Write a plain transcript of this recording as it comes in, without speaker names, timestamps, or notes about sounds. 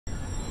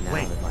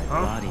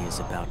body is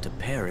about to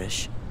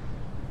perish,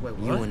 Wait,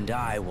 what? you and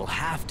I will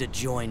have to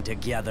join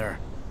together.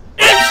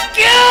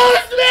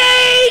 Excuse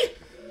me!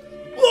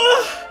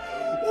 Whoa!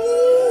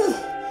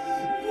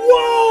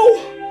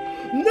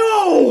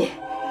 No!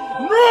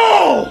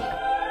 No!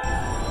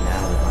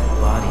 Now that my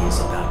body is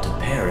about to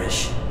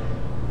perish,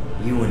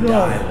 you and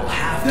I will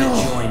have to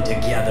join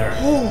together.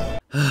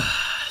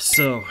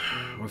 So,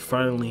 we're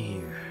finally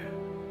here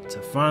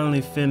to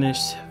finally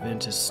finish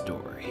Ventus'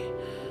 story.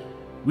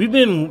 We've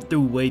been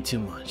through way too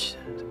much.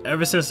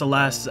 Ever since the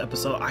last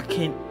episode, I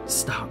can't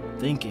stop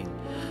thinking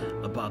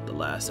about the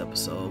last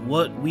episode.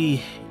 What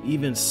we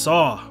even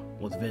saw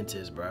with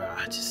Ventus, bro.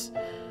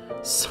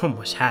 So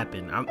much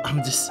happened.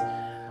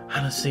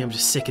 Honestly, I'm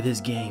just sick of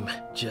this game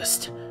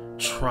just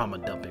trauma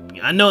dumping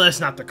me. I know that's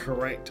not the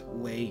correct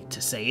way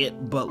to say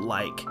it, but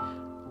like,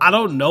 I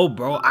don't know,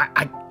 bro.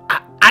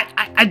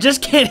 I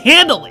just can't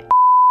handle it.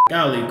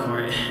 Golly,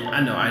 Corey.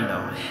 I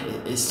know.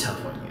 It's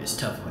tough on you. It's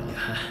tough on you.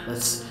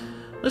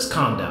 Let's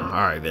calm down. All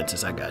right,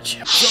 Ventus, I got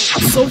you.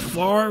 So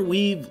far,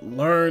 we've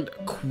learned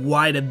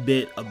quite a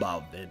bit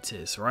about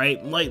Ventus,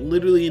 right? Like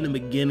literally in the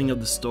beginning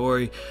of the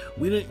story,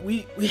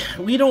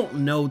 we don't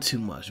know too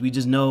much. We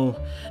just know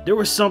there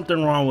was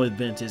something wrong with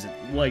Ventus.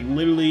 Like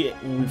literally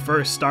when we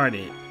first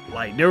started,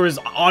 like there was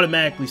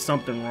automatically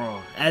something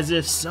wrong, as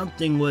if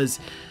something was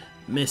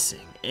missing.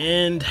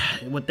 And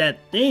what that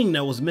thing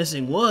that was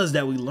missing was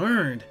that we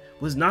learned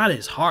was not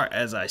his heart,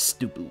 as I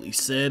stupidly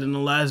said in the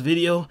last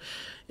video.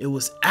 It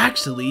was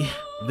actually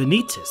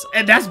VANITAS.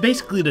 And that's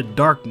basically the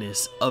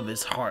darkness of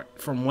his heart,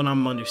 from what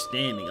I'm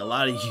understanding. A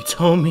lot of you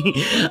told me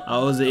I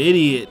was an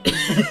idiot.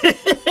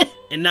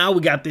 And now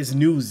we got this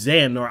new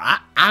Xehanort.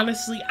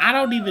 Honestly, I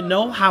don't even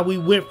know how we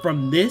went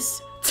from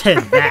this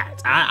to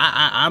that.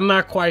 I'm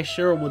not quite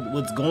sure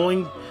what's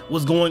going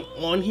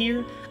on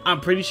here. I'm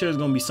pretty sure it's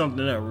gonna be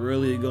something that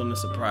really gonna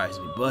surprise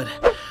me, but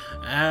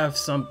I have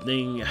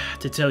something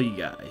to tell you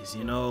guys.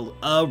 You know,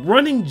 a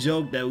running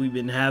joke that we've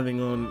been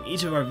having on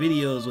each of our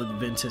videos with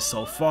Ventus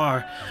so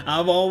far,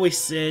 I've always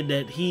said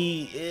that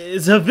he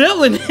is a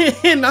villain,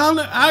 and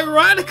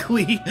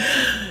ironically,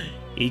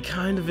 he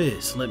kind of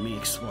is. Let me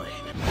explain.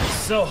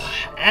 So,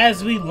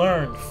 as we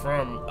learned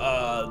from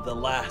the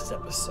last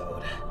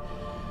episode,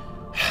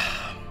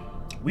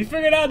 we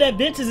figured out that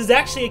Ventus is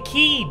actually a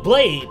key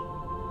blade.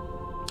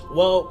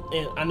 Well,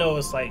 and I know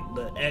it's like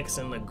the X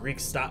and the Greek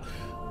style,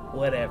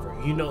 whatever.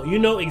 You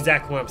know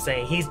exactly what I'm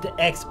saying. He's the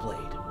X-Blade.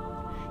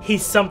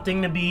 He's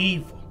something to be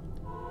evil.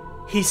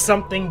 He's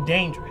something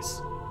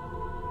dangerous.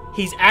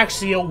 He's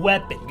actually a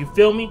weapon. You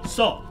feel me?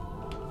 So,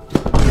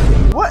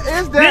 what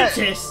is that?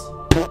 Ventus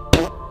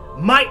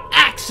might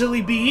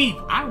actually be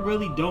evil. I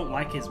really don't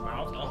like his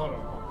mouth. Oh, hold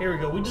on. Here we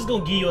go. We're just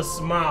gonna give you a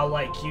smile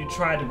like you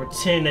tried to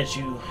pretend that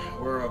you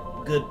were a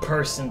good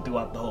person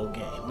throughout the whole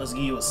game. Let's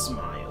give you a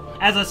smile.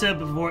 As I said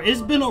before, it's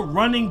been a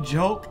running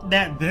joke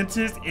that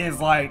Ventus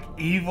is like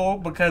evil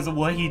because of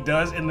what he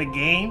does in the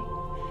game.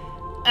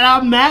 And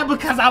I'm mad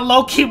because I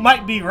low-key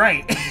might be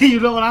right. You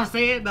know what I'm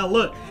saying? Now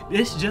look,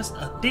 it's just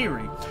a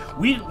theory.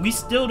 We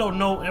still don't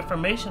know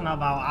information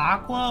about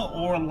Aqua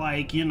or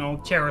like, you know,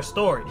 Terra's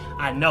story.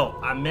 I know,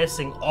 I'm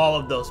missing all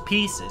of those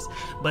pieces.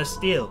 But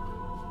still,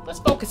 let's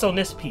focus on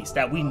this piece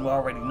that we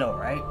already know,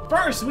 right?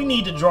 First, we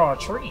need to draw a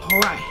tree. All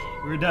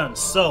right, we're done.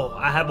 So,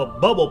 I have a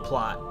bubble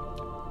plot,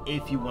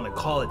 if you want to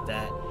call it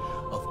that,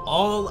 of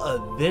all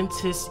of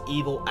Ventus'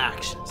 evil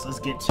actions. Let's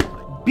get to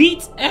it.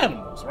 Beats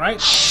animals,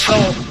 right? So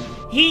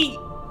he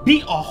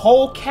beat a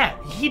whole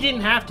cat. He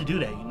didn't have to do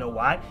that. You know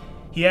why?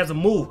 He has a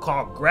move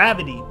called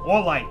gravity,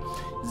 or like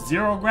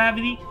zero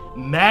gravity,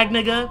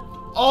 magna,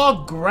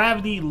 all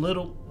gravity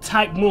little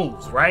type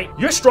moves, right?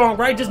 You're strong,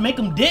 right? Just make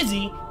him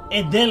dizzy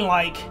and then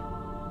like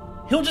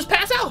he'll just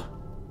pass out.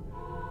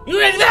 You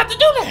don't even have to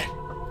do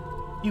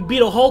that. You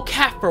beat a whole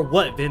cat for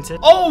what, Ventus?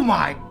 Oh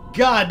my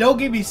God, don't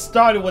get me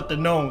started with the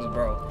gnomes,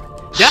 bro.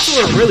 That's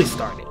where it really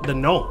started, the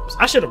gnomes.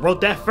 I should have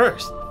wrote that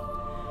first.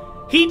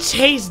 He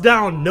chased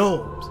down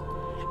gnomes,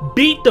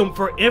 beat them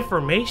for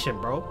information,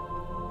 bro.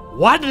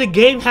 Why did the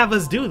game have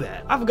us do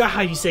that? I forgot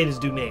how you say this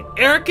dude's name.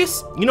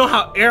 Ericus? You know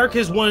how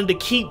Ericus wanted to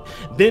keep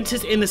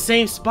Ventus in the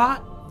same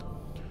spot?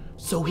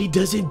 So he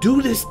doesn't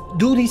do these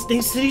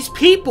things to these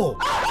people.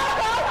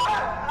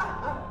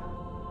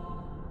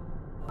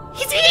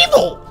 He's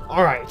evil!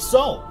 Alright,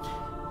 so,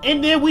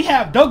 and then we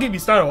have, don't get me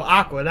started with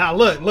Aqua. Now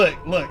look,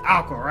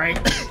 Aqua, right?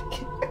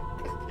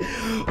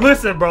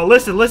 Listen, bro,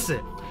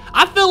 listen.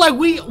 I feel like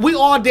we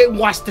all didn't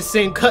watch the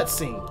same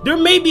cutscene. There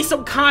may be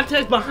some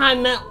context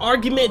behind that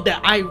argument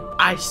that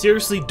I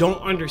seriously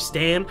don't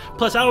understand.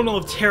 Plus, I don't know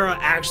if Terra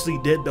actually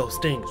did those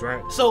things,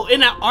 right? So in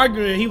that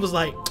argument, he was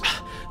like,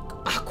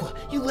 Aqua,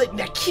 you letting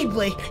that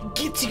Keyblade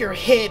get to your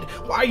head.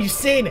 Why are you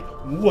saying it?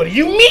 What do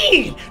you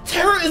mean?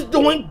 Terra is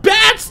doing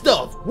bad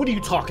stuff. What are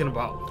you talking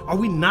about? Are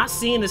we not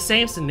seeing the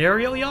same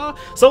scenario, y'all?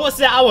 Someone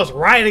said I was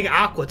riding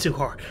Aqua too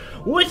hard.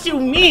 What you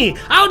mean?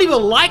 I don't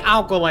even like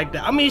Aqua like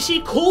that. I mean,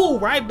 she cool,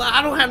 right? But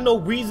I don't have no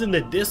reason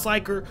to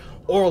dislike her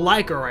or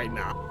like her right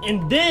now.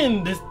 And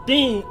then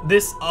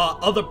this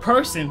other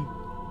person,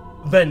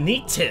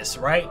 VANITAS,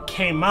 right,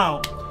 came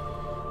out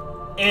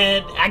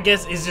and I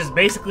guess it's just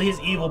basically his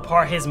evil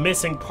part, his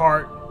missing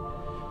part.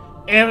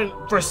 And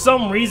for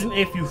some reason,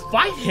 if you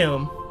fight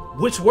him,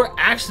 which we're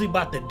actually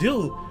about to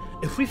do,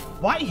 if we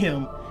fight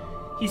him,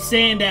 he's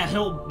saying that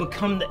he'll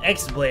become the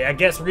X-Blade. I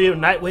guess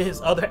reunite with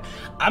his other.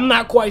 I'm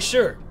not quite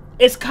sure.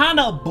 It's kind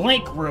of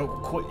blank real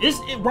quick.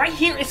 Right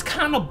here, it's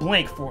kind of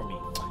blank for me.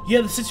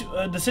 Yeah,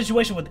 the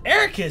situation with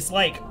Ericus,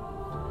 like,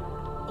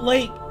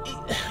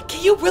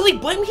 can you really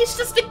blame him? He's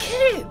just a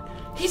kid.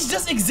 He's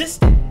just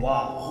existing.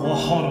 Wow, whoa,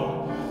 hold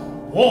on.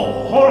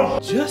 Whoa, hold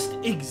on. Just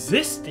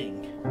existing.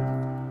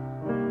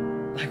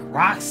 Like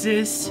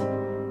Roxas,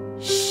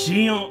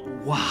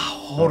 Shion. Wow,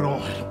 hold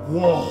on.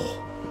 Whoa.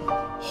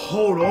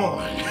 Hold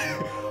on.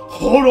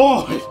 Hold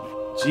on.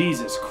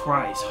 Jesus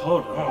Christ,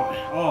 hold on.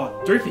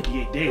 Oh,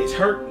 358 days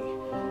hurt me.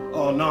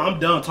 Oh no, I'm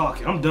done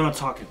talking.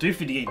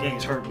 358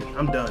 days hurt me.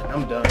 I'm done.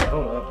 Hold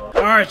up.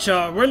 Alright,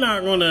 y'all. We're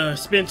not gonna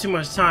spend too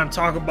much time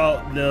talking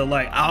about the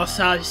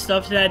outside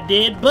stuff that I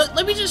did, but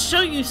let me just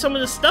show you some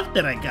of the stuff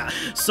that I got.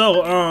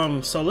 So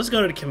let's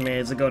go to the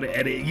commands and go to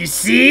edit. You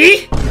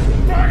see?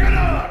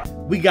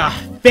 We got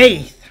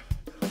faith.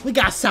 We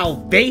got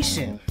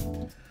salvation.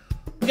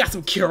 We got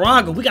some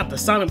Kiraga. We got the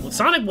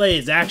Sonic Blade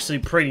is actually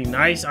pretty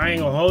nice. I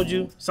ain't gonna hold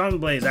you. Sonic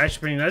Blade is actually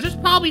pretty nice. There's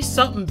probably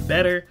something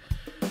better,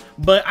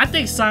 but I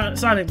think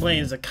Sonic Blade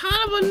is a kind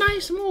of a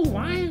nice move.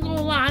 I ain't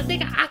gonna lie. I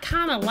think I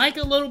kind of like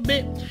it a little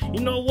bit.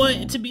 You know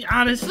what? To be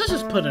honest, let's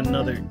just put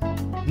another.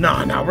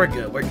 Nah, we're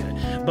good.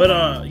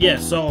 But yeah.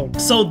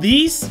 So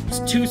these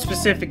two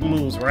specific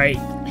moves, right?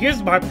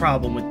 Here's my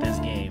problem with this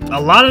game. A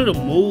lot of the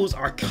moves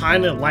are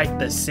kind of like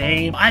the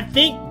same. I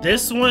think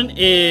this one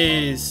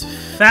is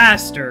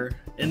faster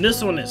and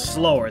this one is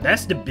slower.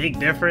 That's the big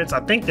difference.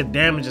 I think the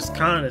damage is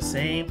kind of the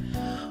same.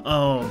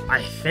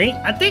 I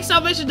think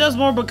Salvation does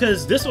more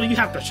because this one you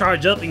have to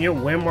charge up and you're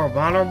way more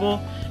vulnerable,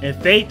 and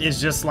Faith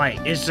is just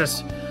it's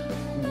just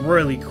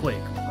really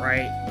quick,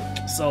 right?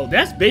 So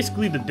that's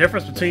basically the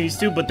difference between these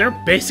two, but they're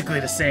basically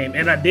the same.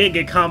 And I did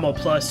get Combo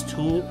Plus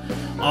too.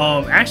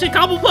 Actually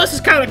Combo Plus is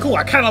kind of cool.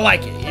 I kind of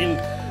like it, and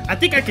I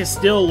think I can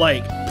still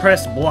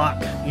press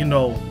block, you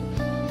know,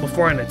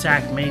 before an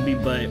attack maybe,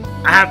 but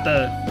I have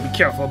to be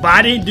careful. But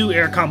I didn't do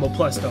Air Combo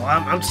Plus though.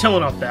 I'm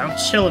chilling off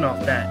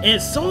that.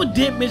 And someone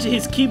did mention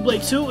his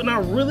Keyblade too, and I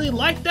really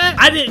like that.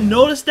 I didn't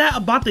notice that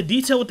about the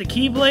detail with the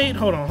Keyblade.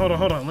 Hold on.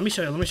 Let me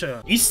show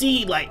you. You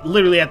see,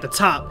 literally at the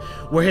top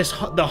where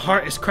the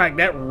heart is cracked.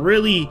 That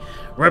really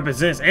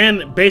represents,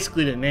 and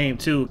basically the name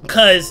too,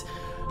 because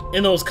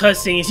in those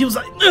cutscenes he was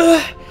like,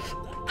 ugh,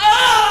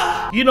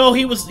 ah! You know,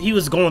 he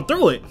was going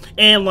through it,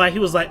 and he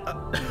was like.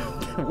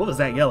 What was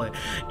that yelling?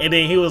 And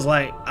then he was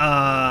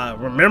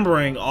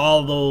remembering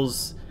all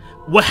those,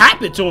 what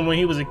happened to him when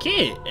he was a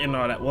kid and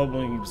all that. Well,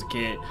 when he was a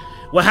kid,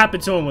 what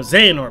happened to him with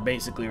Xehanort,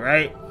 basically,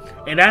 right?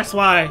 And that's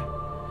why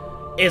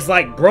it's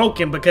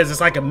broken, because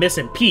it's a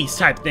missing piece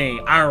type thing.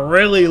 I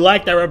really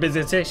like that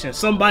representation.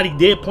 Somebody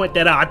did point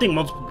that out. I think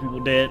multiple people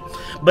did.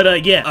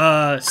 But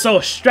yeah, so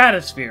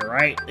Stratosphere,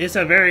 right? It's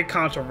a very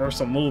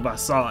controversial move. I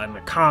saw in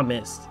the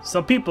comments.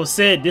 Some people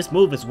said this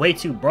move is way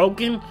too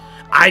broken.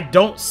 I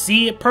don't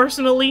see it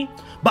personally,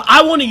 but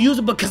I want to use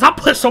it because I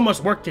put so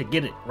much work to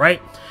get it,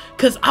 right?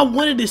 Because I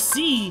wanted to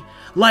see,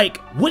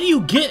 what do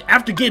you get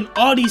after getting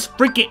all these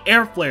freaking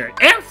Air Flare?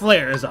 Air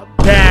Flare is a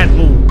bad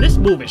move. This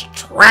move is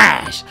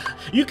trash.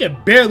 You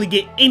can barely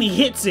get any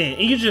hits in,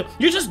 and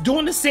you're just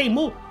doing the same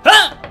move.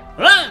 Bro,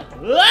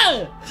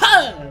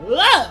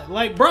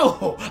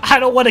 I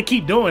don't want to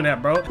keep doing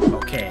that, bro.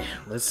 Okay,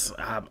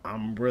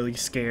 I'm really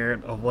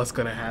scared of what's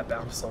gonna happen.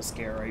 I'm so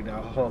scared right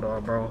now. Hold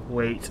on, bro.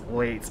 Wait.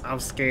 I'm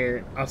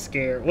scared.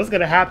 What's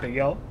gonna happen,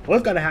 yo?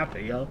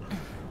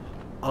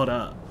 Hold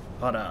up.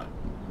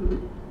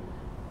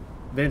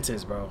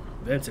 Ventus, bro.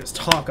 Ventus,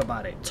 talk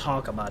about it,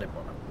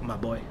 bro. My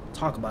boy.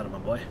 Talk about it, my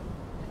boy.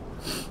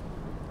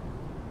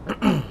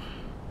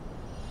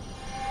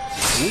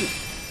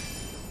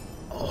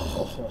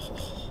 Oh.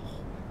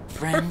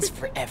 Friends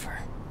forever.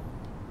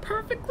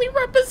 Perfectly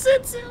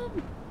represents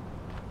him.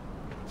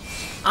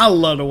 I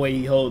love the way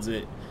he holds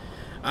it.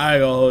 I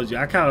ain't gonna hold you.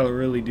 I kind of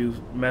really do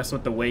mess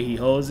with the way he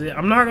holds it.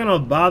 I'm not gonna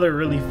bother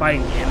really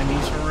fighting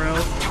enemies for real.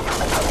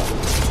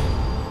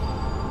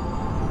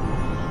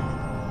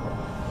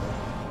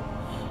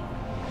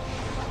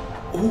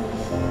 Ooh.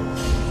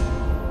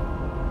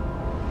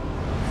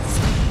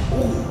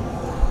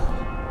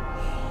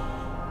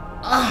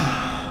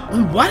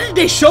 Why did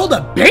they show the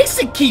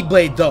basic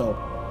Keyblade though?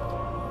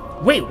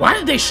 Wait, why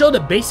did they show the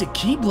basic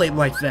Keyblade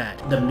like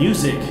that? The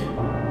music.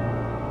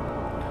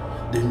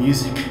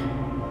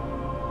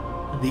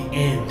 The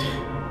end.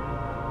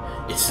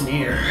 It's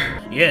near.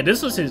 Yeah,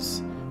 this was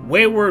his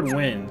Wayward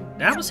Wind.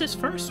 That was his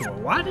first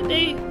one. Why did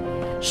they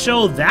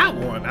show that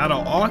one out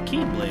of all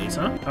Keyblades,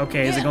 huh?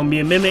 Okay, is it gonna be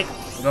a mimic?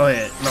 Go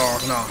ahead. No.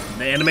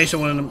 The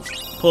animation wouldn't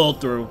pull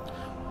through.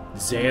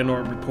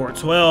 Xehanort Report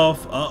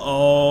 12.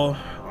 Uh-oh.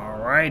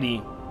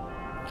 Alrighty.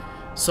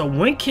 So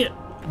when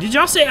did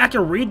y'all say I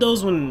can read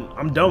those when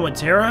I'm done with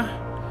Terra?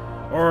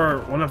 Or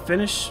when I'm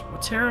finished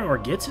with Terra or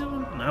get to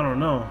them? I don't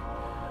know.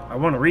 I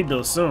want to read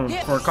those soon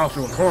for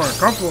Coffee with Corn.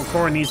 Coffee with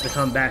Corn needs to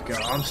come back,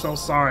 y'all. I'm so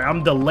sorry.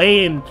 I'm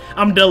delaying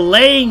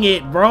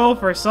it, bro,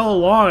 for so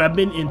long. I've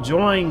been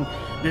enjoying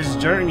this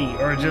journey,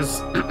 or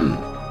just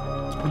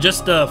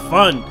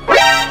fun.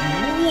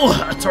 Ooh,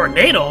 a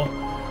tornado.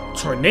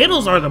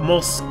 Tornadoes are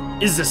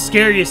the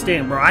scariest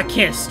thing, bro. I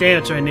can't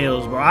stand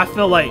tornadoes, bro. I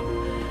feel like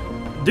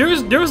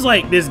there's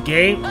like this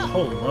game.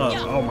 Hold up.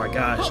 Oh my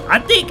gosh. I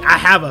think I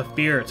have a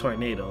fear of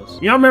tornadoes.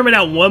 Y'all remember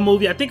that one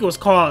movie? I think it was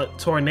called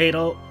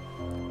Tornado.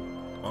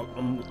 A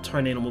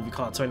tornado movie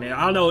called Tornado.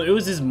 I don't know. It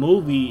was this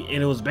movie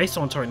and it was based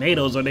on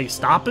tornadoes, or they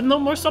stopping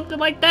them or something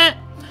like that.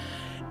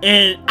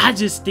 And I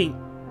just think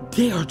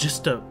they are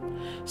just the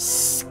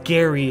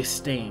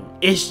scariest thing.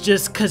 It's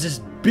just because it's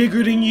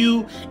bigger than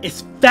you,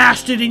 it's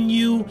faster than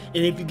you,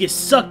 and if you get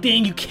sucked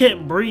in, you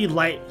can't breathe.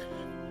 Like,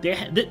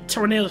 the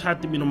tornadoes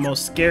have to be the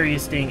most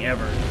scariest thing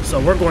ever.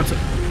 So we're going to.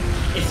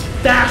 It's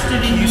faster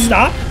than you.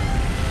 Stop?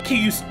 Can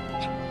you?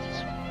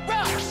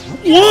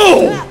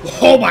 Whoa!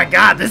 Oh my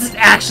God, this is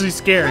actually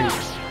scary.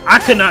 I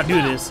could not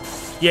do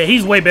this. Yeah,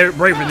 he's way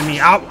braver than me.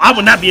 I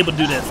would not be able to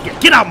do this.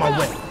 Get out my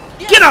way.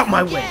 Get out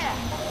my way.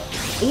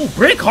 Oh,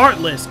 break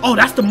heartless. Oh,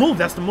 that's the move.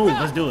 That's the move.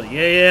 Let's do it.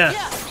 Yeah.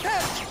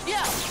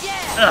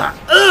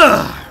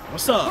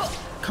 What's up?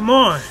 Come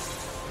on.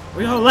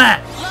 Where y'all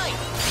at?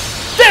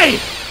 Dang!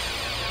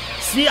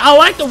 See, I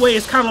like the way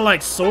it's kind of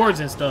like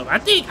swords and stuff. I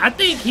think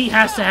he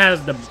has to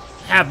have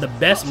the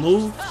best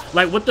move,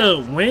 like with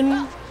the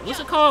wind. What's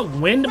it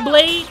called? Wind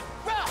blade,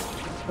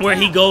 where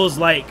he goes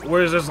like,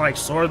 where there's like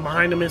swords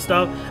behind him and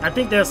stuff. I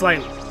think that's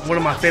like one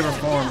of my favorite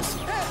forms,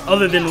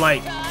 other than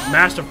like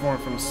Master Form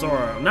from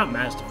Sora. Not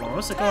Master Form.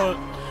 What's it called?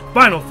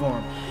 Final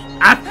Form.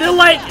 I feel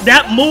like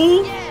that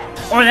move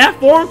or that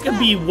form could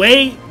be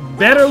way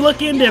better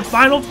looking than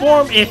Final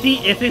Form if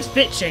his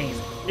fit changed.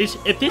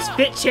 If his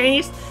fit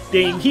changed,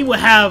 then he would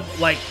have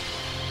like,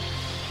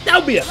 that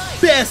would be the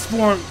best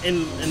form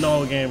in the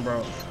whole game,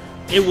 bro.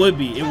 It would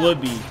be.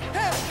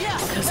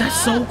 Cause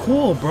that's so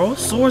cool, bro.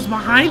 Swords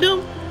behind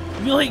him.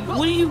 You're like,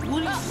 what are you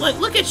like?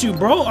 Look at you,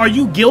 bro. Are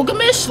you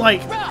Gilgamesh?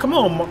 Like, come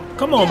on,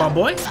 my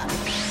boy.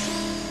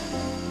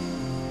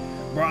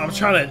 Bro, I'm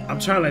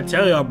trying to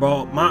tell y'all,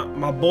 bro.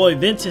 My boy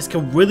Ventus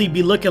could really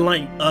be looking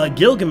like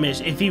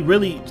Gilgamesh if he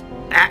really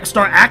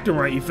start acting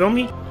right. You feel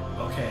me?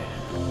 Okay.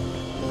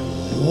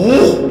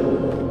 Whoa!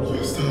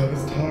 It's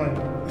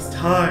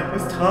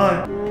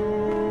time.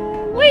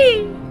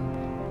 Wee!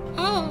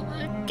 Oh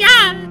my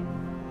God!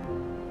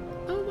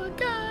 Oh my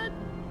God!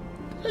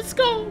 Let's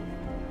go,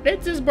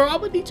 Ventus, bro.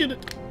 I'm gonna need you to.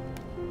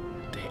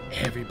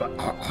 Everybody,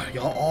 are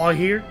y'all all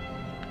here?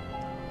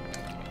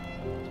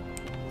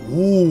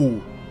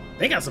 Ooh.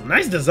 They got some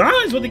nice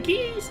designs with the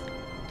keys.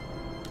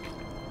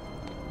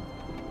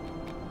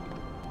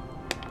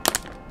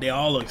 They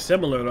all look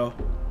similar though.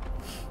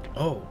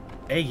 Oh,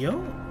 hey yo.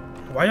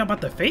 Why y'all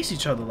about to face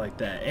each other like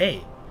that?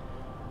 Hey.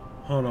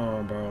 Hold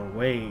on, bro.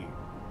 Wait.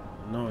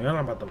 No, y'all not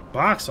about to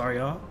box, are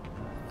y'all?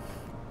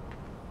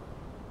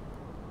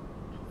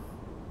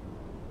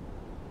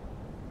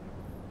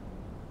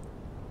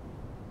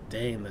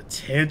 Dang, the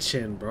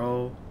tension,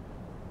 bro.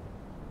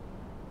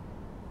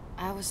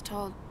 I was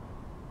told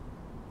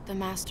the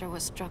master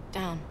was struck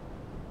down.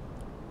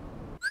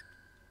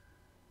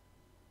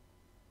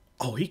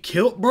 Oh, he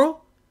killed,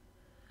 bro?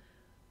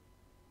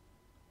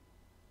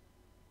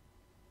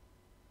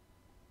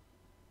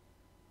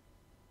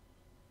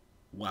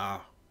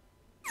 Wow.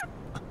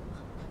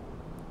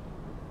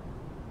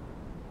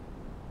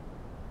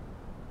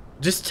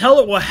 Just tell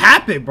her what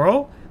happened,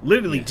 bro.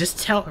 Literally, just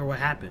tell her what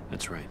happened.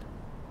 That's right.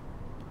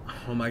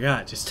 Oh my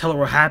God, just tell her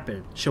what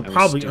happened. She'll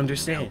probably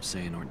understand. Help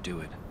Xehanort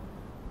do it.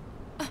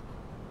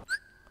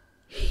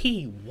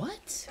 He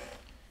what?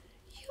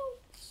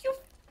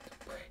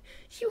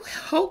 You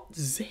helped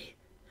Zay.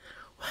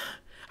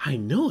 I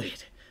knew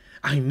it.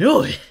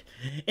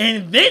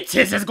 And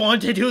Ventus is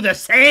going to do the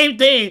same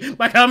thing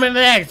by coming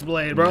the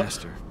X-Blade, bro.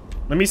 Master.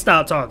 Let me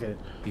stop talking.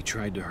 He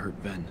tried to hurt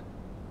Ven.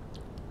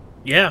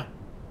 Yeah.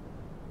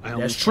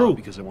 That's true.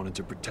 Because I wanted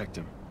to protect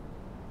him.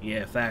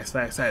 Yeah, facts.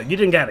 You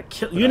didn't gotta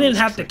kill. You didn't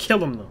have to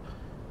kill him though.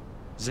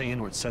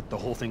 Xehanort set the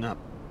whole thing up.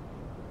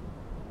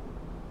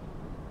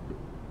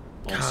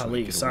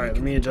 Golly, sorry.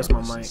 Let me adjust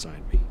my mic.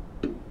 Me.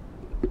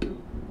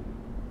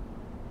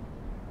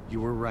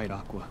 You were right,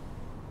 Aqua.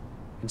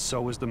 And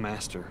so was the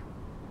Master.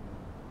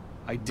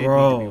 I did need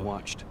to be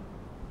watched.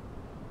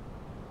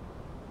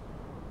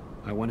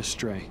 I went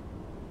astray.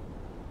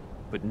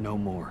 But no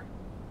more.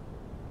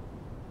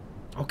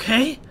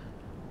 Okay.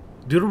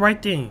 Do the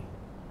right thing.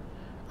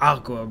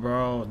 Aqua,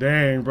 bro.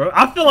 Dang, bro.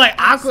 I feel like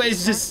Aqua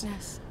is just...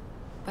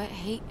 But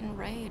hate and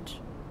rage.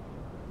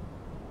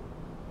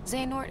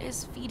 Xehanort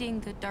is feeding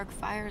the dark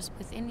fires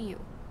within you.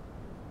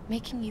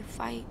 Making you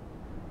fight.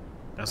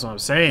 That's what I'm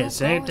saying.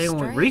 Same thing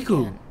with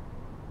Riku. Again.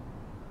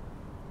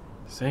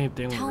 Same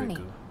thing with Riku.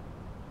 Me,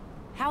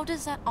 how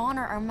does that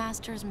honor our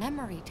master's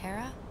memory,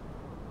 Terra?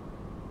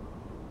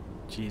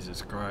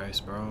 Jesus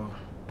Christ, bro.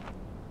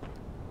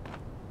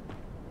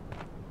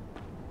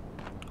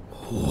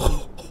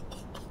 Oh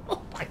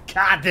my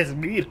God, this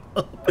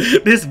meetup.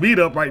 This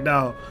meetup right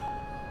now.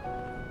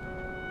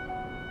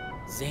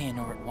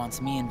 Xehanort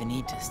wants me and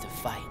Vanitas to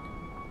fight.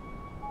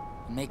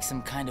 And make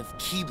some kind of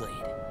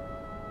keyblade.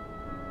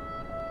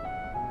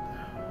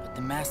 But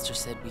the Master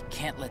said we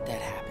can't let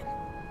that happen.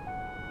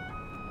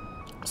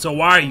 So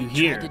why are you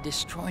He here? tried to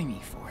destroy me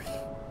for it.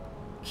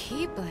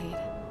 Keyblade.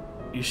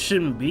 You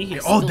shouldn't be here.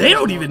 I Oh, still they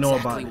don't even know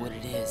exactly about it.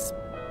 what it is.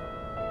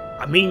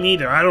 Me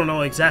neither. I don't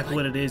know exactly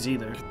what it is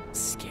either. It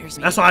scares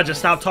me. That's why I just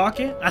stopped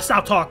talking. I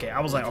stopped talking. I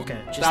was like,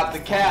 okay. Just Stop the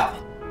cap.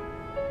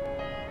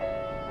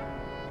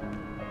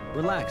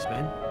 Relax,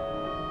 Ben.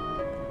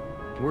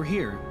 We're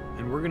here,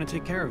 and we're gonna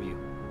take care of you.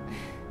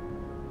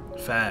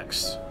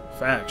 Facts.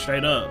 Facts.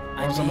 Straight up.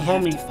 I On some may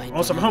have to homie. fight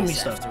On some Ventus homie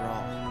stuff. After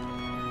all.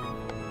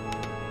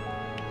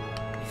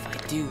 If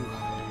I do,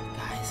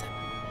 guys,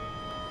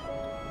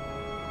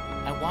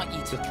 I want you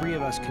The to. three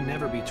of us can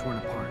never be torn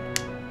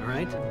apart,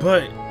 alright?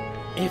 But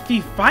if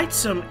he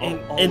fights him and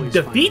always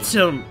defeats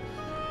fight him,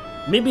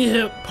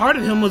 maybe part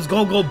of him was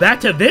gonna go back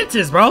to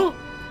Ventus, bro.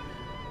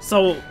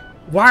 So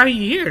why are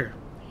you here?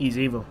 He's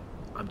evil.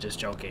 I'm just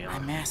joking.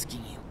 I'm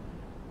asking you,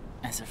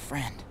 as a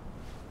friend,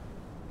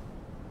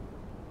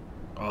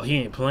 Oh, he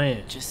ain't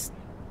playing. just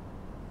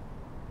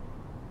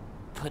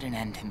put an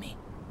end to me.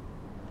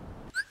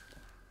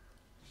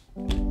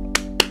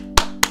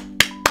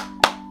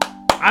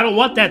 I don't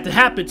want that to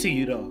happen to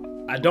you,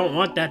 though. I don't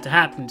want that to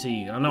happen to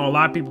you. I know a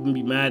lot of people can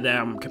be mad that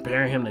I'm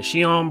comparing him to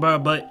Shion, bro,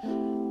 but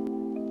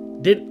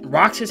did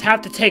Roxas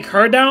have to take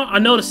her down? I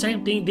know the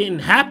same thing didn't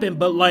happen,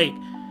 but, like,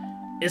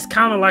 it's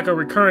kind of like a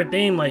recurrent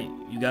thing. Like,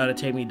 you gotta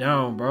take me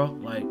down, bro.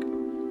 Like,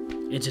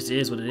 it just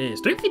is what it is.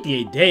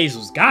 358 days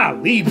was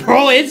golly,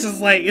 bro. It's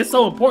just, like, it's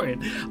so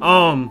important.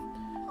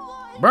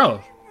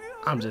 Bro,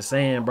 I'm just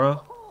saying,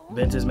 bro.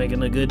 Ventus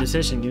making a good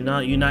decision. You're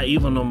not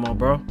evil no more,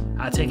 bro.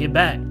 I take it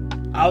back.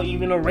 I'll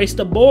even erase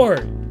the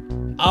board.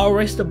 I'll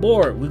erase the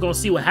board. We're gonna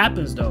see what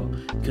happens though,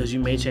 because you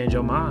may change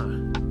your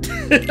mind.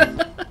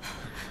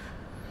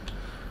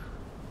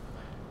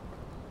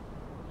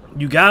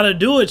 You gotta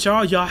do it,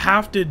 y'all. Y'all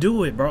have to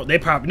do it, bro. They're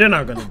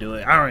not gonna do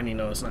it. I already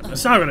know it's not gonna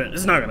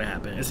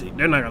happen.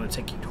 They're not gonna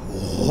take you.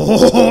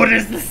 Oh,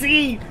 that's the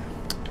scene.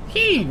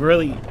 He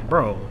really,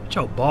 bro, with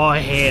your bald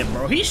head,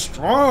 bro. He's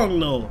strong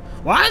though.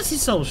 Why is he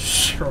so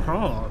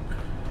strong?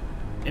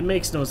 It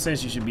makes no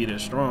sense you should be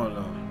this strong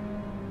though.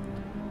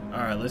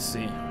 Alright, let's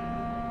see.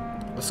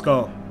 Let's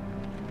go.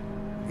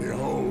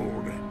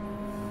 Behold,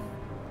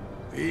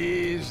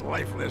 these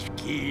lifeless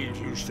keys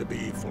used to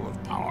be full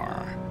of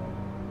power,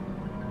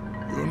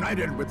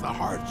 united with the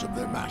hearts of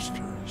their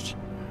masters.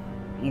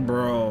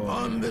 Bro.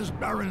 On this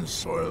barren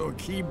soil,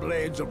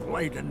 keyblades of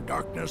light and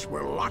darkness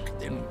were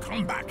locked in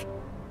combat.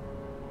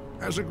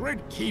 As a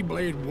great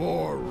keyblade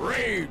war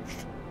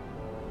raged,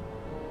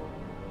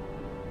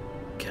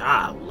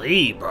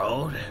 Golly,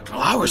 bro.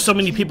 Why were so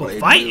many people Keyblade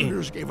fighting?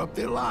 builders gave up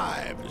their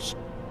lives,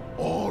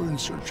 all in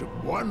search of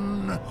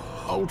one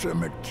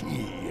ultimate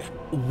key.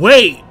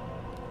 Wait.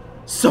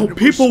 So And it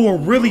people was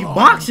were really beyond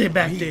boxing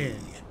back me. then.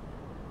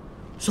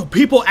 So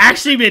people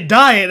actually been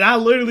dying. I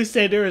literally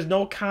said there is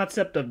no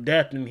concept of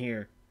death in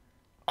here.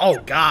 Oh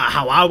God,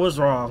 how I was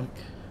wrong.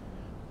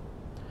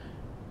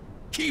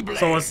 Keyblade.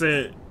 Someone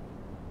said,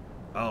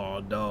 oh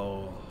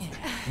no.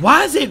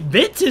 Why is it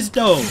Ventus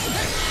though?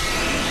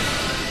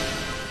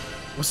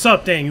 What's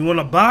up, then? You want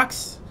a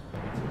box?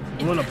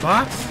 You want a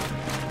box?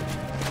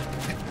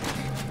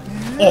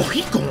 Oh,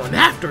 he going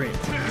after it.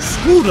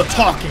 Screw the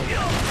talking.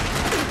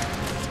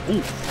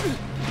 Ooh.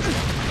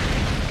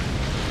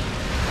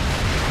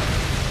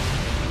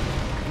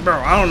 Bro,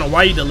 I don't know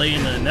why you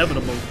delaying the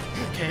inevitable.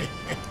 Okay.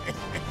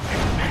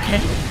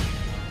 Okay.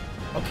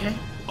 Okay.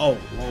 Oh,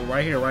 well,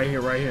 right here.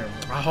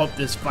 I hope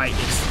this fight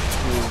is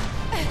cool.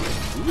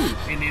 Ooh,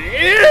 and it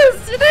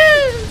is! It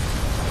is!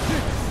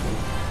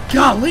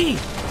 Golly!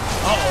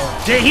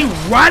 Uh-oh. Did he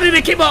riding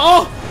and keep it?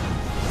 Oh!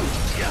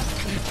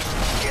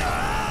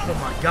 Oh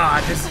my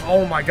God,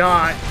 oh my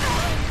God.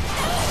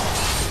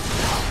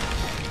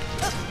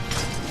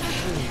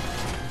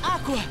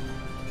 Aqua!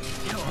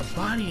 Yo, our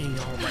body ain't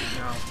y'all right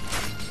now.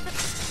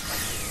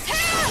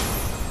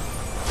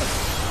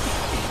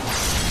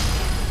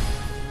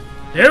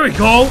 There we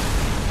go.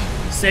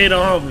 Say it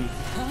on me.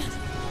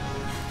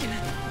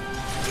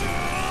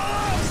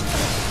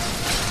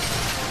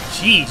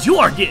 Jeez, you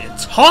are getting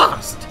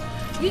tossed.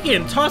 You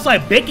getting tossed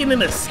like bacon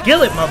in a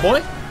skillet, my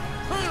boy.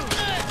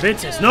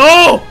 Ventus,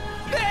 no!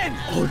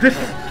 Oh, this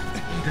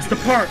is the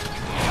part.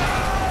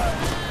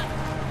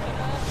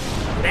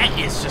 That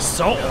is just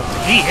so OP.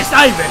 It's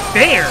not even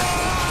fair.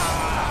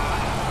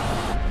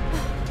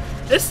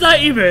 It's not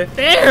even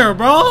fair,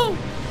 bro.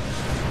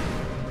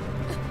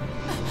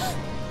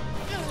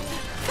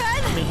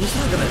 I mean, he's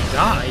not gonna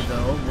die,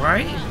 though,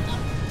 right?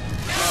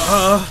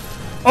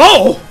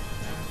 Oh!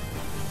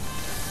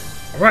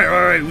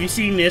 Alright, we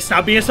seen this.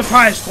 Stop being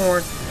surprised,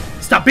 Corn.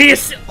 Stop being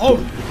oh,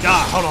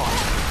 God, hold on.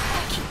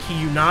 Can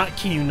you not?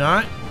 Can you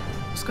not?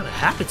 What's gonna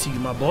happen to you,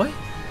 my boy?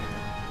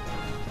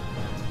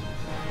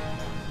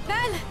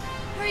 Ben,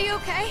 are you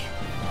okay?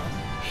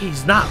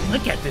 He's not.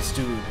 Look at this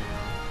dude.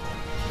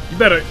 You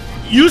better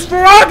use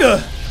Faraga!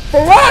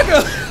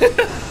 Faraga!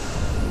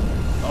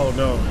 Oh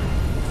no.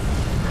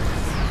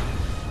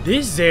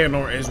 This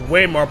Xehanort is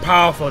way more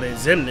powerful than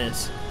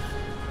Xemnas.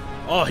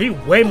 Oh, he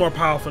way more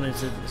powerful than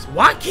Xemnas.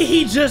 Why can't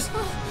he just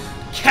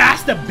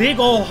cast a big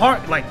old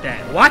heart like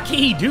that? Why can't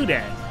he do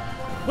that?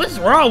 What's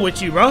wrong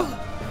with you, bro?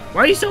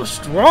 Why are you so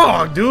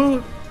strong,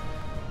 dude?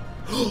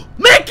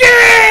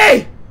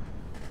 Mickey!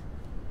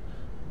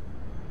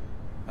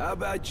 How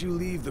about you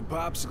leave the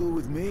popsicle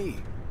with me?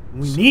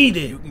 We need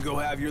it. You can go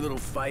have your little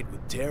fight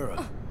with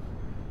Terra.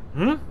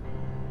 Hmm?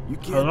 You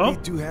can't Hello?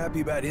 be too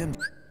happy about him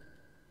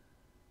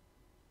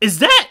Is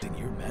that? being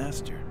your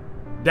master.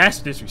 That's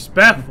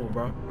disrespectful,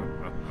 bro.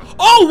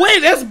 Oh,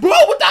 wait, that's bro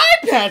with the eye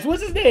patch.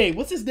 What's his name?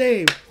 What's his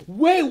name?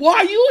 Wait, why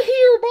are you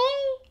here,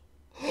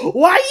 bro?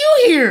 Why are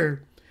you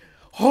here?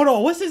 Hold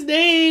on, what's his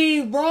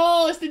name,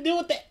 bro? It's the dude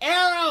with the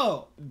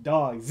arrow.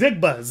 Dog,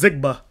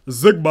 Zigba.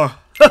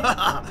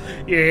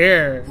 You're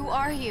here. Who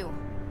are you?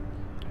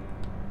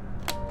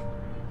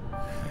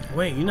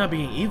 Wait, you're not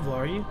being evil,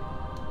 are you?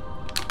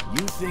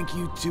 You think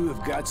you two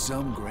have got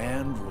some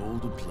grand role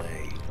to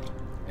play.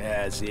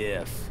 As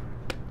if.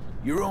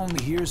 You're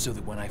only here so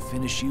that when I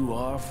finish you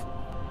off,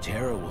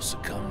 Terra will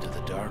succumb to the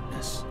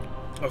darkness.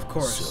 Of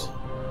course. So,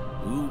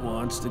 who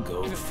wants to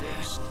go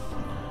first?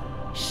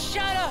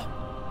 Shut up!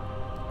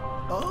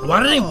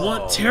 Why do they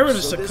want Terra to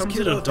so this succumb to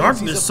kiddo the thinks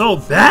darkness he's a so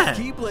full-fledged bad?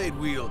 Keyblade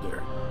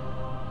wielder.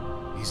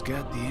 He's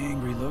got the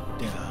angry look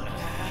down.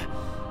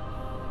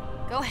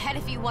 Go ahead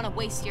if you want to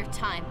waste your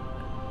time.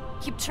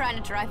 Keep trying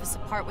to drive us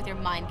apart with your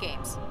mind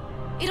games.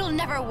 It'll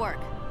never work.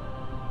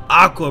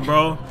 Aqua,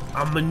 bro.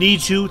 I'm gonna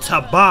need you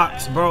to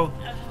box, bro.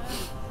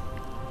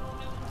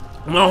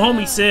 My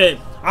homie said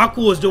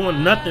Aqua was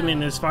doing nothing in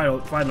this final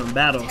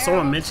battle.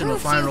 Someone mentioned the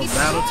final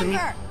battle to me.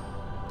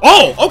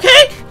 Oh,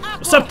 okay.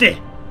 What's up there?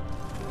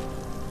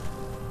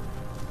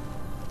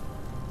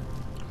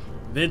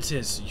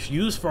 Ventus,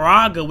 use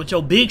Faraga with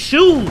your big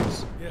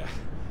shoes.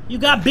 You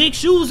got big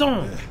shoes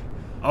on.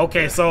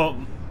 Okay, so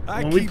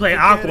when we play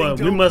Aqua,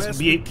 we must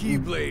be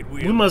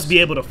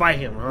able to fight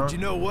him, huh? But you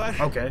know what?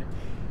 Okay.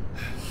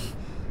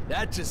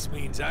 That just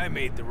means I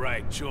made the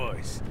right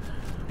choice.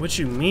 What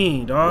you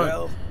mean, dog?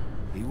 Well,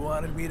 he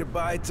wanted me to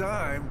buy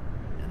time,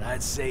 and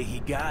I'd say he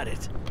got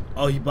it.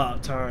 Oh, he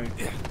bought time.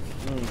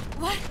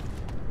 What?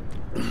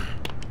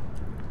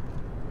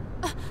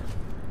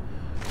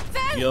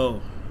 Yo.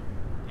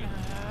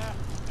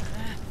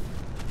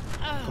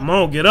 Come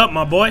on, get up,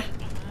 my boy.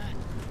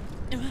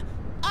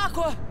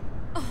 Aqua!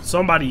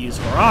 Somebody use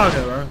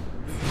Faraga, bro.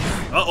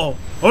 Uh-oh.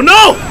 Oh,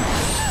 no!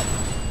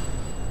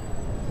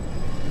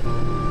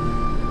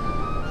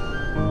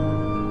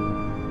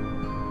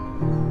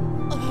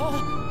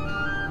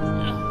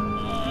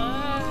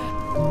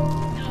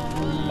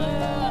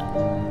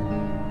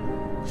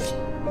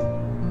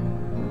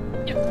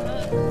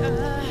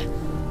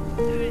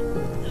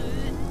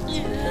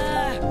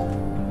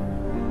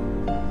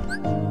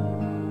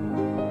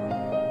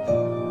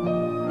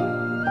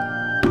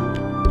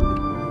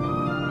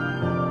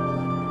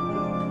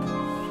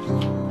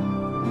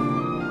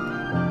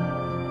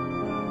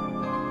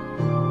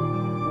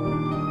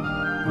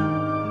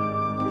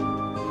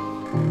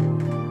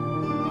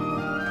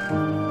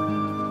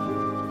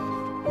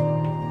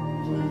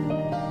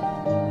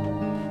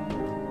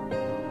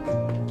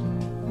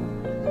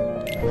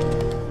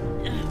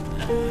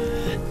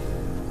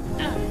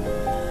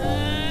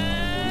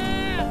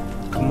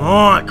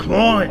 Come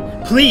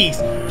on, please,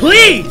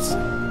 please,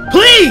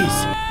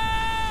 please!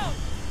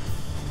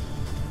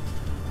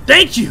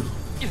 Thank you!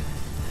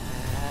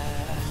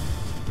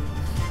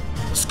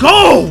 Let's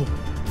go!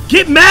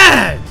 Get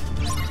mad!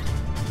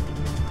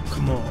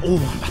 Come on,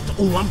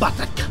 I'm about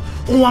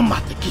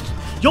to get,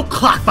 your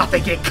clock about to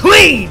get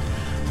clean!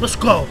 Let's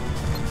go!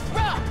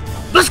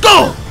 Let's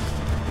go!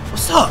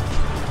 What's up?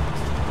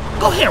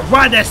 Go ahead,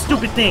 ride that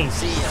stupid thing!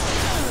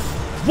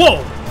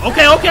 Whoa,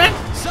 okay.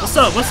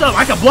 What's up?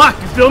 I can block,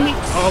 you feel me?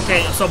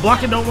 Okay, so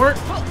blocking don't work?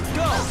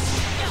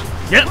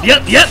 Yep.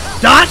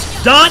 Dodge.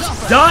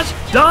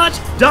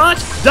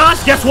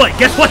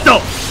 Guess what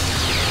though?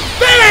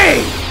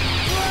 Bang!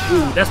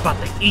 Ooh, that's about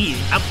to eat.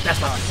 That's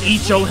about to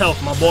eat your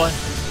health, my boy.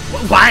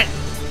 Why?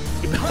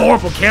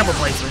 Horrible camera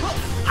placement.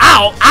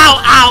 Ow!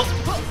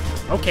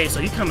 Okay, so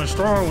you're kinda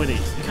strong with it.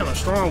 What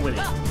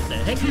the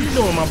heck are you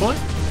doing, my boy?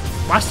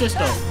 Watch this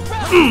though.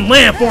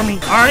 Land for me.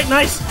 Alright,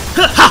 nice.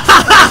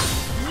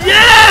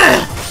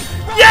 Yeah!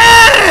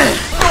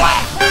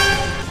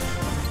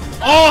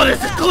 Oh,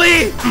 this is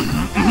clean!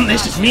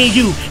 This is me and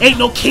you. Ain't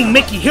no King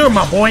Mickey here,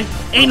 my boy.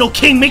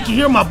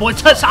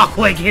 Touch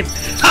Aqua again.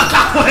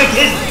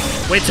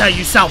 Wait till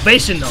you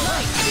salvation, though.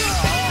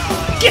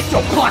 Get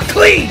your clock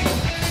clean!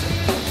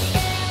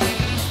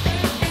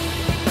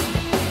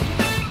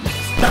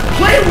 Stop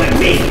playing with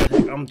me!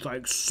 I'm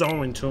like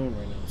so in tune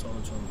right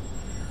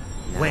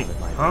now. Wait, now that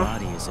my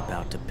body is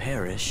about to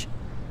perish,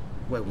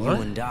 wait, what?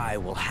 you and I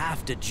will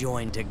have to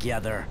join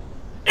together.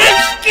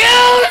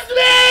 Excuse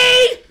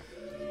me!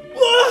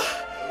 Whoa!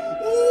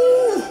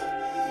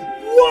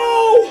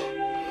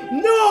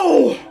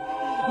 No!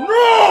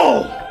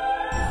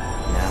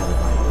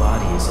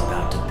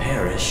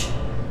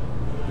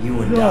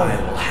 You and I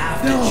will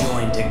have to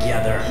join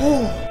together.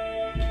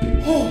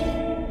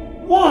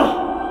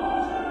 What?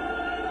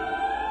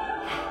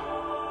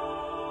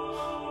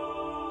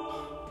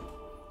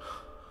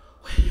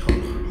 Wait, hold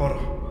on.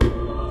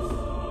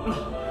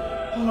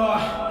 Hold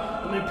on.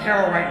 I'm in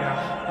peril right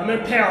now. I'm in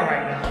peril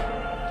right now.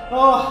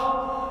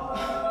 Oh,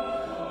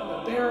 I'm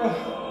in peril.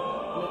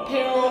 I'm in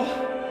peril.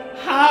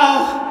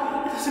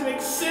 How? It doesn't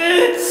make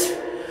sense.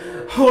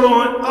 Hold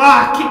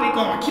on. Keep it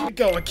going. Keep it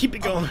going. Keep it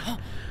going.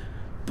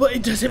 But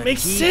it doesn't make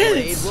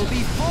sense. Will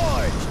be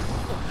forged.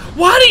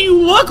 Why do you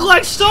look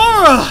like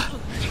Sora?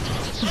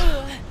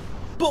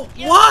 But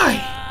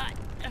why?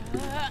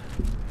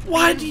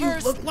 Why do you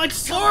look like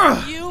Sora?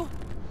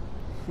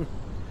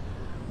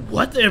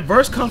 What? The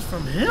inverse comes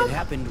from him? It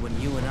happened when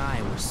you and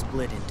I were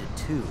split into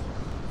two.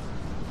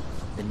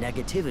 The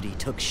negativity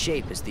took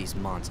shape as these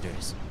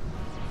monsters.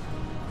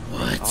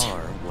 What? They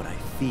are what I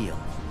feel.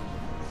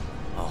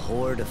 A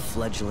horde of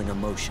fledgling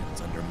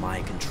emotions under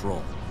my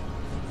control.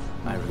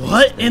 I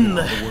What in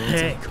the all the words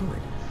I heck?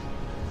 could,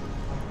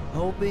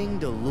 hoping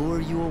to lure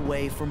you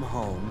away from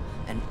home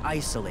and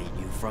isolate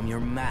you from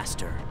your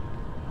master.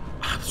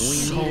 I'm We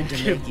so needed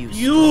to make you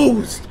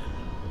confused.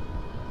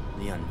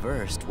 The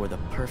Unversed were the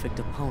perfect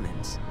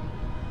opponents.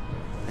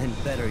 And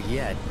better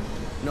yet,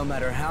 no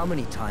matter how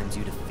many times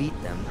you defeat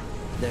them,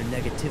 their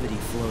negativity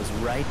flows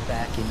right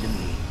back into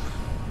me.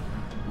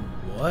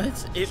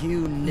 What?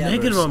 You never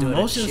Negative stood a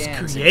emotions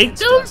chance create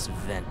against them? us,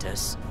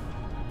 Ventus.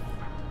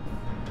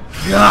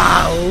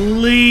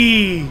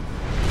 Golly!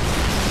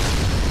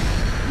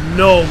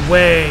 No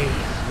way.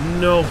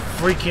 No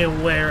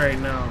freaking way right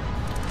now.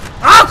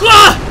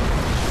 Aqua!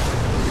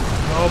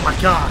 Oh my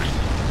god.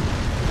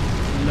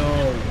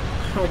 No.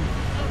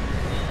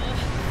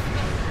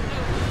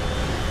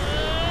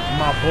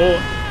 My boy.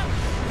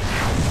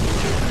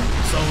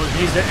 So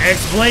he's the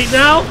X-Blade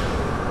now?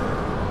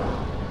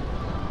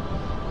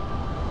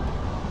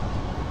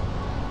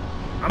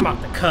 I'm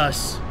about to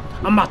cuss.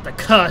 I'm about to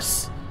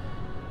cuss.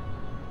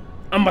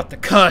 I'm about to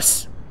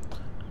cuss.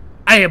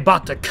 I am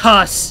about to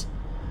cuss.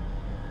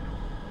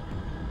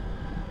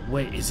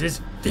 Wait, is this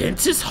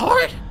Ventus'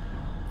 heart?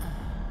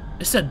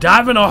 It's a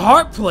dive in a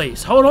heart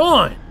place. Hold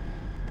on.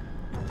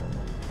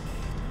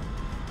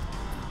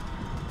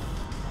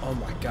 Oh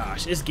my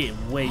gosh, it's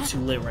getting way too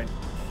lit right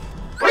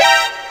now.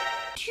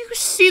 Do you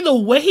see the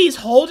way he's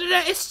holding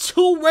it? It's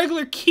two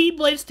regular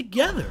keyblades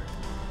together.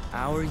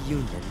 Our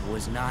union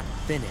was not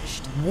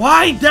finished.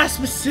 Why that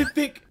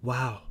specific?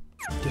 Wow,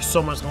 there's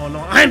so much going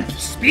on. I'm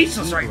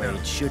speechless right now.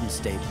 Keyblade shouldn't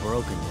stay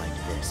broken like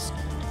this.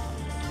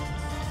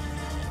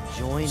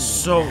 Join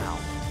me now.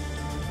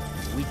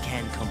 We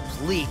can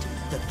complete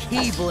the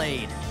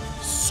Keyblade.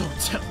 So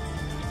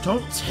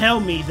don't tell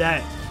me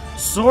that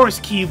Sora's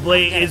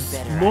Keyblade is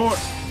more.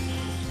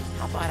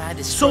 How about I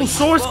destroy So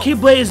Sora's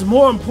Keyblade is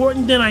more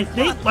important than I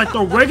think, like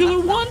the regular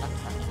one?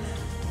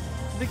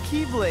 The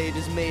Keyblade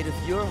is made of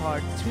your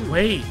heart too.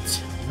 Wait.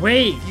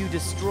 If you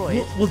destroy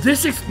it, Will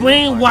this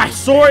explain why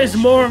Sora is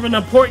more of an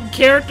important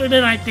character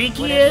than I think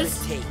he whatever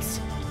is? it takes.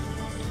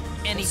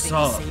 Anything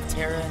So- to save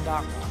Terra and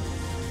Aqua.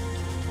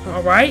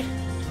 Alright?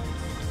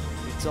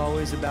 it's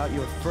always about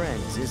your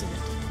friends, isn't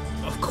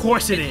it? Of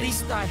course it At is.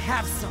 least I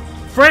have some.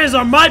 Friends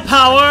are my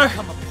power!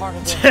 Become a part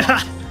of their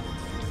life,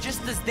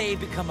 just as they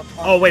become a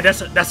part Oh of wait,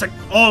 that's a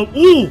oh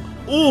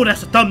ooh,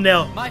 that's a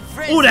thumbnail. my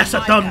friends. Ooh, that's are a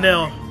my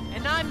thumbnail. power,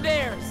 and I'm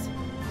theirs.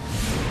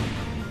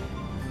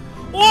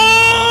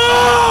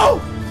 Oh!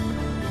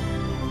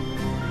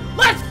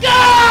 Let's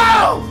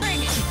go!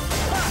 Bring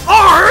it.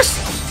 Ours!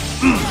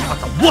 I'm about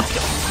to whoop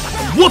you. I'm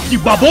about to whoop you,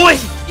 my boy.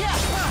 Yeah.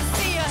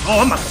 See ya. Oh,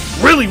 I'm about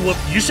to really whoop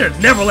you. You should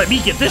have never let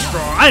me get this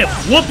strong. I am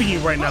whooping you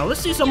right now. Let's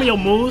see some of your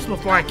moves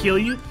before I kill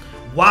you.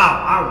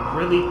 Wow,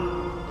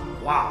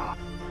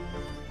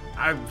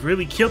 I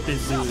really killed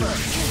this dude.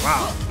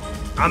 Wow.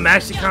 I'm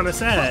actually kind of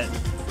sad.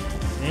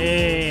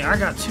 Hey, I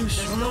got too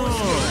strong.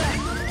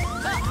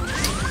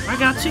 I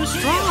got too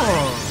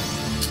strong.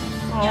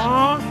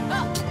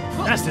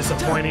 Aww. That's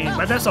disappointing,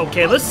 but that's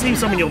okay. Let's see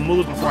some of your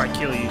moves before I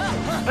kill you.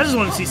 I just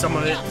want to see some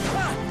of it.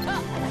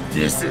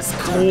 This is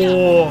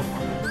cool.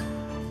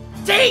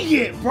 Dang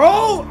it,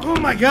 bro! Oh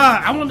my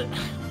god, I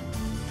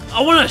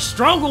want to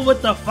struggle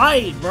with the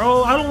fight,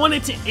 bro. I don't want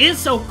it to end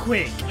so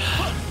quick.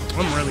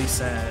 I'm really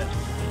sad.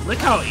 Look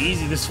how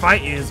easy this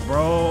fight is,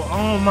 bro.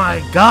 Oh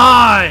my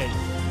god.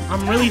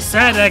 I'm really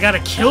sad that I gotta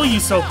kill you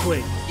so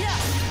quick.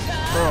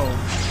 Bro.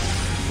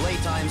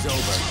 Playtime's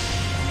over.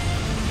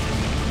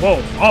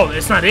 Whoa. Oh,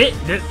 it's not it?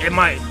 Am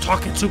I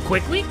talking too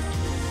quickly?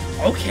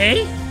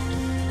 Okay.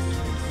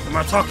 Am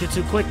I talking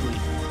too quickly?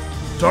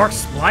 Dark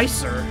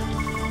Splicer.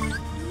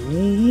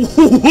 Ooh,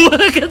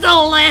 look at the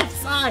left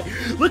side.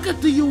 Look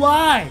at the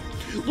UI.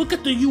 Look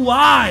at the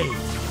UI.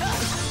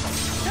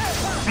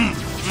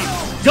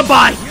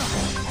 Goodbye.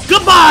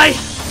 Goodbye.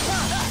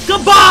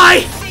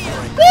 Goodbye.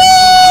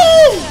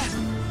 Woo!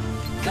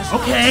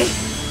 Okay.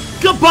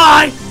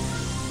 Goodbye.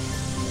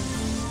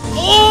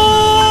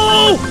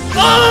 Oh!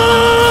 Oh!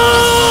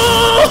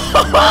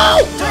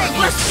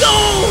 Let's go!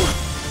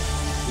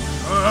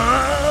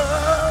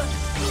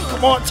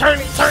 Come on, turn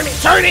it, turn it,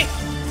 turn it!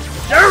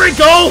 There we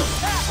go!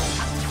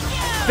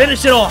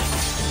 Finish it off!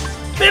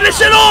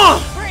 Finish it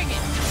off!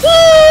 Woo!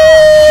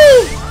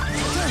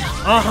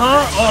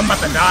 Uh-huh. Oh, I'm about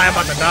to die,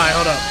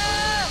 hold up.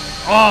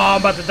 Oh, I'm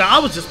about to die. I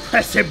was just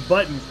pressing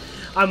buttons.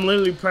 I'm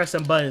literally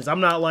pressing buttons. I'm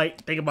not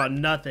like thinking about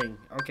nothing.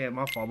 Okay,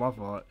 my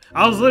fault.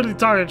 I was literally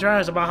talking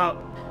trash about how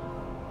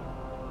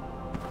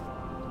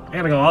I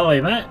gotta go all the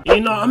way back.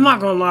 You know, I'm not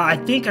gonna lie. I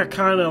think I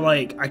kind of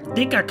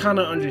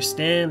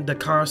understand the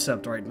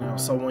concept right now.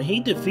 So when he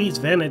defeats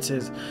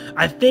Ventus,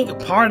 I think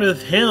part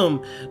of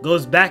him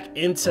goes back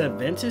into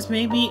Ventus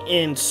maybe,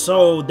 and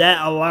so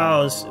that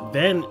allows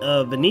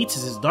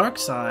Vanitas, his dark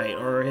side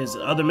or his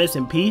other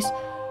missing piece,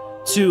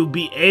 to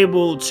be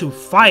able to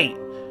fight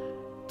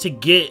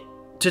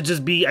to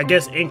just be, I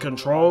guess, in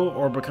control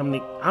or become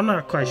the... I'm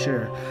not quite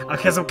sure.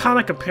 Because I'm kind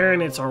of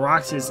comparing it to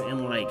Roxas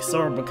and, like,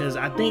 Sora, because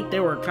I think they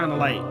were kind of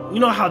like...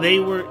 You know how they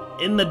were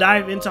in the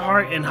dive into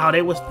Heart and how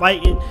they was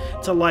fighting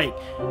to, like,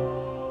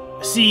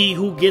 see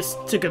who gets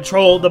to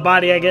control the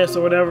body, I guess,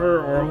 or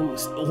whatever, or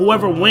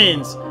whoever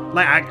wins.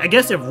 Like, I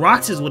guess if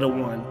Roxas would have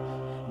won,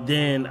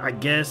 then I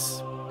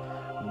guess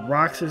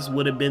Roxas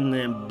would have been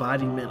the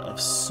embodiment of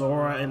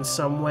Sora in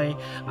some way.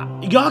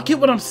 Y'all get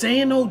what I'm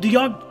saying though?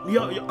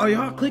 Are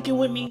y'all clicking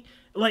with me?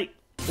 Like,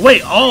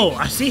 wait, oh,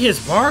 I see his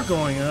bar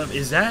going up.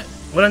 Is that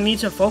what I need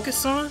to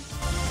focus on?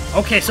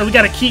 Okay, so we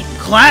gotta keep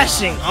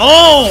clashing.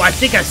 Oh, I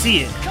think I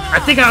see it. I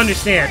think I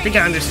understand.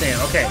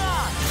 Okay,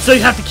 so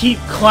you have to keep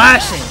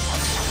clashing.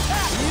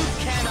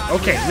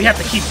 Okay, we have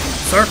to keep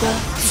circle.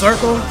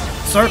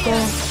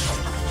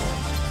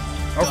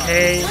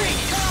 Okay.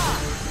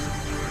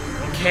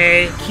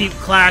 Okay, keep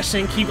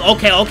clashing,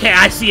 okay,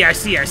 I see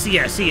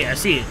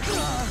it.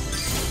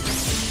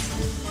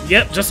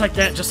 Yep, just like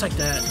that.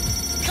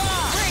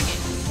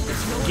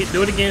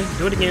 Do it again.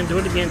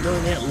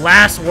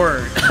 Last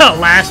word.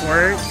 Last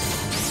word.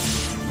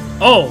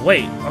 Oh,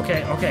 wait,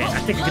 okay, I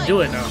think I can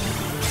do it now.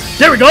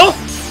 There we go!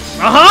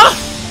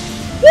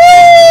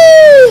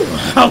 Woo!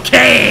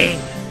 Okay!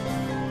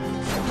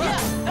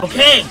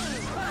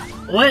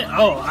 What?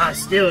 Oh, I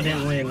still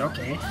didn't win,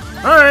 okay.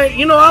 Alright,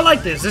 you know, I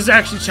like this. This is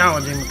actually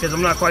challenging because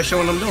I'm not quite sure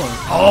what I'm doing.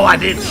 Oh, I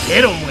didn't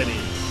hit him with it.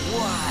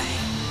 Why?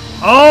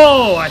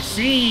 Oh, I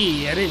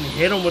see. I didn't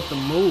hit him with the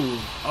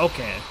move.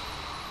 Okay.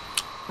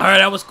 Alright,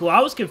 that was cool. I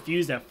was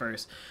confused at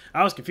first.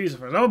 I was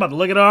about to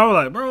look at it. I was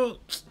like, bro,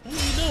 what are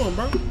you doing,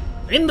 bro?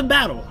 In the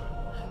battle.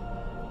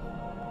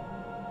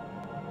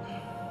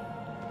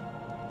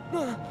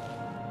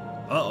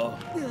 Uh-oh.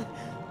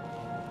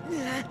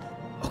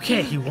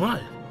 Okay, he won.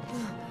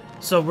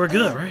 So we're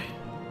good, right?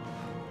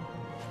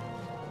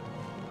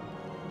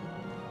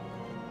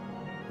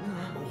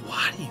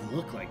 Why do you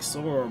look like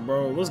Sora,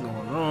 bro? What's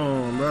going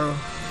on, bro?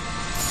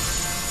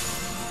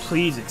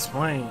 Please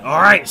explain.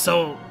 Alright,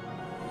 so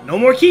no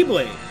more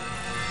Keyblade.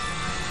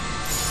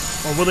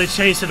 Or will they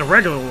change to the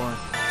regular one?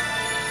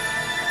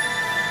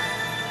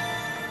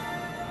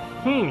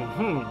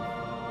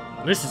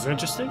 This is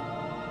interesting.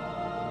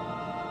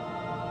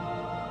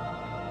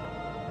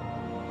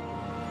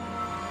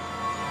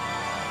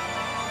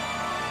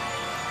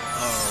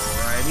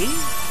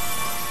 Alrighty.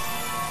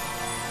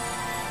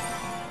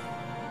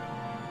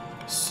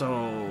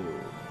 So...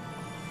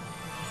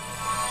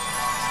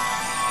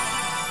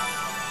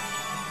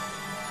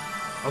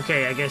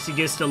 okay, I guess he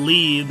gets to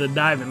leave the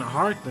dive in the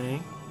heart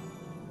thing.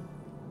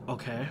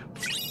 Okay.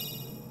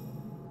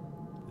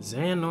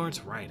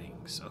 Xehanort's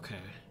writings. Okay.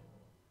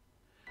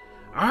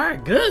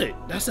 Alright, good.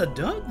 That's a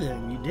dub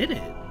then. You did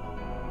it.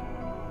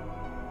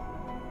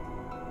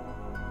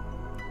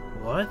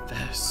 What?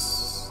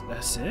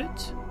 That's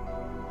it?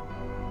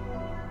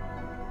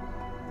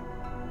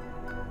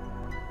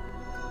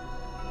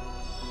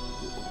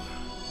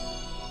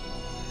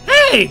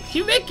 Hey,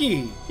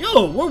 Hibiki!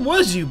 Yo, where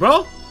was you,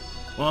 bro?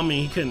 Well, I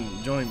mean, he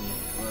couldn't join me,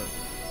 but...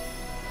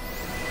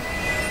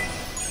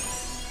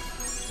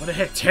 where the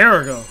heck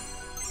Terra go?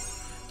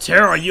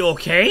 Terra, are you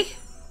okay?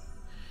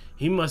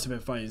 He must have been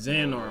fighting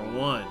Xehanort in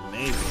 1,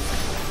 maybe.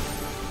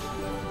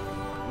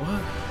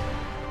 What?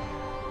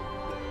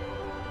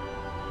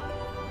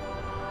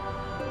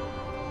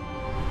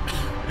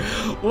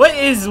 What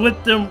is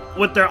with them,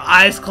 with their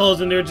eyes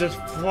closed and they're just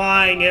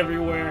flying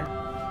everywhere?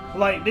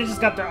 Like, they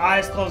just got their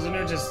eyes closed and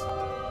they're just...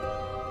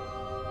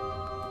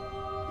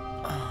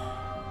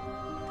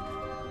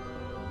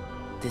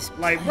 this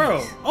place. Like,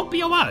 bro, open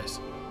your eyes.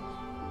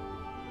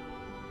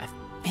 I've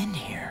been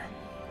here.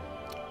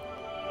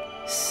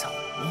 So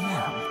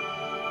warm.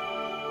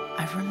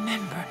 I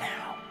remember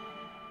now.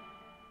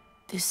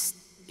 This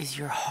is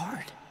your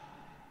heart.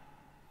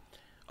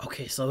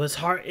 Okay, so his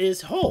heart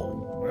is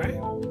whole, right?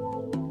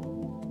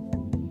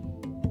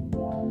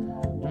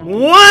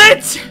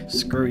 What?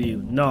 Screw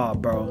you. Nah,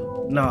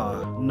 bro.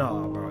 Nah,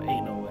 bro.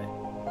 Ain't no way.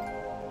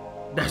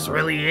 That's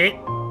really it?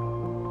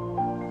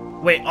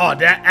 Wait, oh,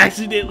 that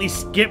accidentally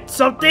skipped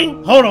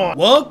something? Hold on.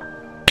 Well,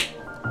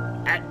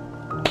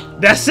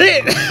 that's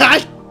it.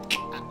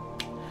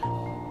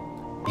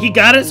 He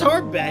got his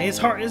heart back. His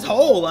heart is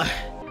whole.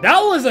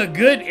 That was a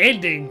good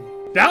ending.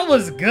 That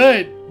was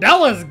good.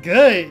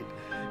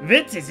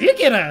 Ventus, you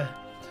get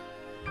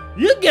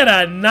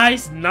a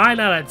nice 9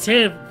 out of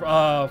 10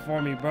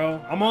 for me,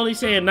 bro. I'm only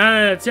saying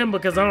 9 out of 10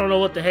 because I don't know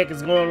what the heck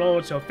is going on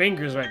with your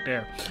fingers right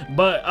there.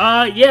 But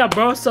yeah,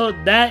 bro. So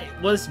that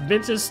was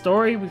Ventus'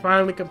 story. We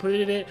finally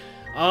completed it.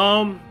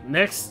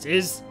 Next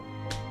is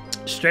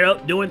straight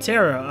up doing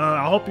Terra.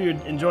 I hope you're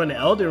enjoying the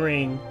Elden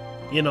Ring,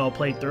 you know,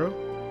 playthrough.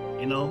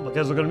 You know,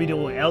 because we're gonna be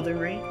doing Elden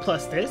Ring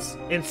plus this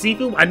and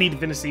Sifu. I need to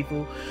finish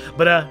Sifu.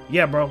 But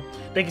yeah, bro.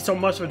 Thank you so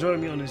much for joining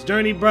me on this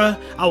journey, bro.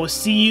 I will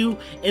see you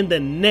in the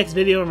next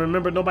video. And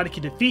remember, nobody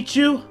can defeat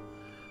you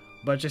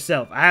but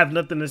yourself. I have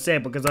nothing to say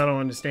because I don't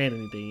understand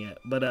anything yet.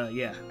 But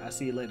yeah, I'll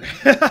see you later.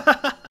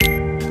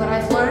 But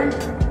I've learned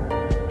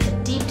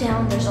that deep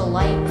down there's a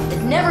light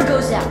that never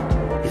goes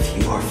out. If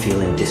you are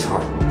feeling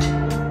disheartened,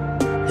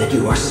 that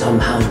you are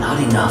somehow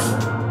not enough,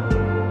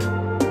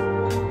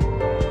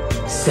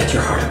 set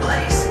your heart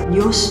ablaze.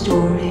 Your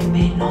story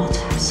may not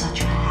have such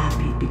a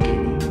happy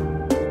beginning,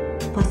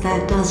 but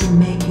that doesn't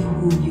make you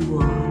who you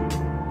are.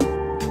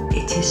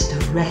 It is the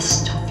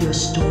rest of your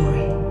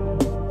story,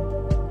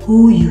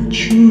 who you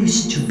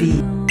choose to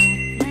be.